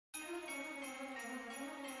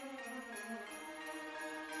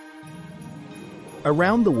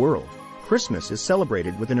Around the world, Christmas is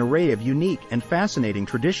celebrated with an array of unique and fascinating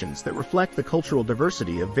traditions that reflect the cultural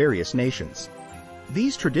diversity of various nations.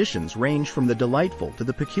 These traditions range from the delightful to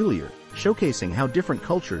the peculiar, showcasing how different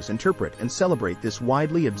cultures interpret and celebrate this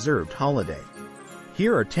widely observed holiday.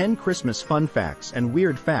 Here are 10 Christmas fun facts and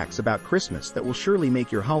weird facts about Christmas that will surely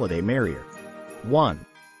make your holiday merrier. 1.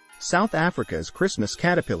 South Africa's Christmas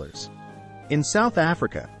caterpillars. In South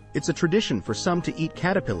Africa, it's a tradition for some to eat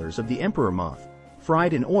caterpillars of the Emperor Moth,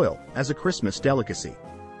 fried in oil, as a Christmas delicacy.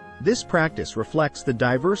 This practice reflects the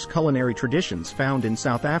diverse culinary traditions found in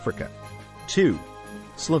South Africa. 2.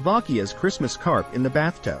 Slovakia's Christmas Carp in the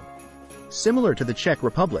bathtub. Similar to the Czech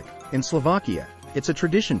Republic, in Slovakia, it's a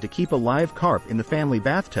tradition to keep a live carp in the family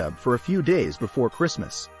bathtub for a few days before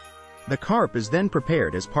Christmas. The carp is then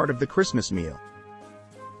prepared as part of the Christmas meal.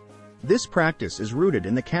 This practice is rooted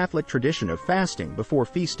in the Catholic tradition of fasting before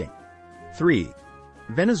feasting. 3.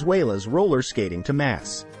 Venezuela's roller skating to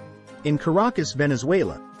Mass. In Caracas,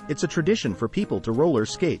 Venezuela, it's a tradition for people to roller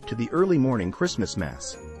skate to the early morning Christmas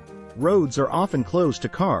Mass. Roads are often closed to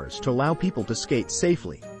cars to allow people to skate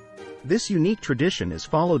safely. This unique tradition is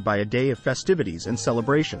followed by a day of festivities and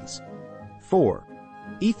celebrations. 4.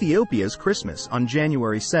 Ethiopia's Christmas on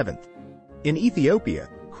January 7th. In Ethiopia,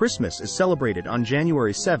 Christmas is celebrated on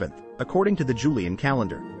January 7th, according to the Julian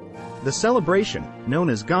calendar. The celebration, known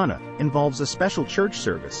as Ganna, involves a special church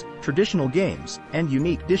service, traditional games, and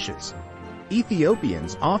unique dishes.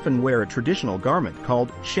 Ethiopians often wear a traditional garment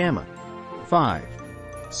called Shamma. 5.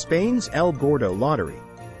 Spain's El Gordo lottery.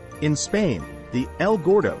 In Spain, the El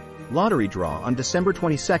Gordo lottery draw on December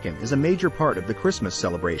 22nd is a major part of the Christmas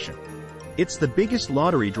celebration. It's the biggest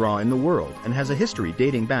lottery draw in the world and has a history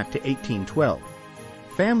dating back to 1812.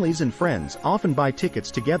 Families and friends often buy tickets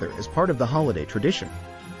together as part of the holiday tradition.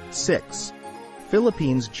 6.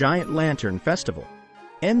 Philippines' Giant Lantern Festival.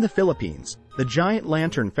 In the Philippines, the Giant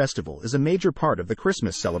Lantern Festival is a major part of the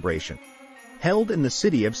Christmas celebration. Held in the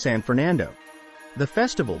city of San Fernando, the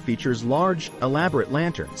festival features large, elaborate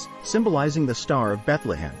lanterns, symbolizing the Star of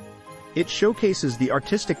Bethlehem. It showcases the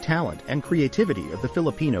artistic talent and creativity of the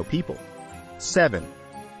Filipino people. 7.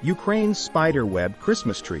 Ukraine's spider-web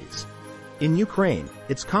Christmas trees. In Ukraine,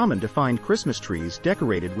 it's common to find Christmas trees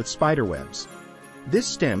decorated with spiderwebs. This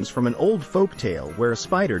stems from an old folk tale where a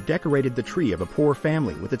spider decorated the tree of a poor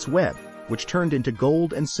family with its web, which turned into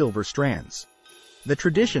gold and silver strands. The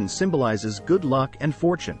tradition symbolizes good luck and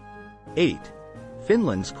fortune. 8.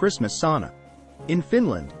 Finland's Christmas sauna. In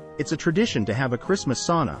Finland, it's a tradition to have a Christmas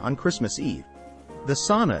sauna on Christmas Eve. The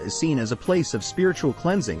sauna is seen as a place of spiritual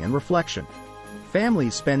cleansing and reflection.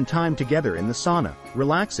 Families spend time together in the sauna,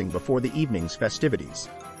 relaxing before the evening's festivities.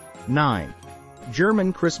 9.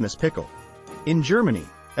 German Christmas pickle. In Germany,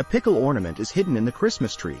 a pickle ornament is hidden in the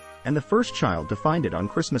Christmas tree, and the first child to find it on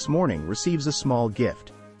Christmas morning receives a small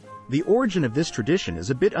gift. The origin of this tradition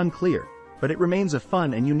is a bit unclear, but it remains a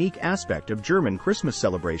fun and unique aspect of German Christmas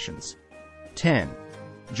celebrations. 10.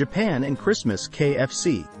 Japan and Christmas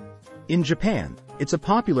KFC. In Japan, it's a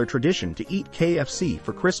popular tradition to eat KFC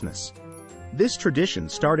for Christmas. This tradition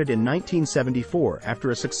started in 1974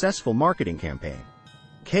 after a successful marketing campaign.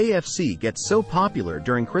 KFC gets so popular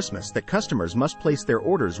during Christmas that customers must place their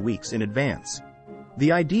orders weeks in advance.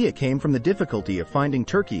 The idea came from the difficulty of finding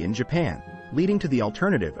turkey in Japan, leading to the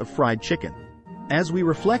alternative of fried chicken. As we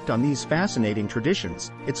reflect on these fascinating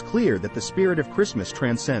traditions, it's clear that the spirit of Christmas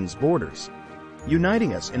transcends borders,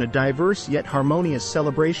 uniting us in a diverse yet harmonious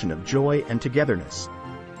celebration of joy and togetherness.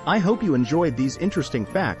 I hope you enjoyed these interesting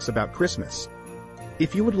facts about Christmas.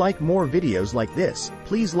 If you would like more videos like this,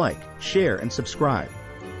 please like, share, and subscribe.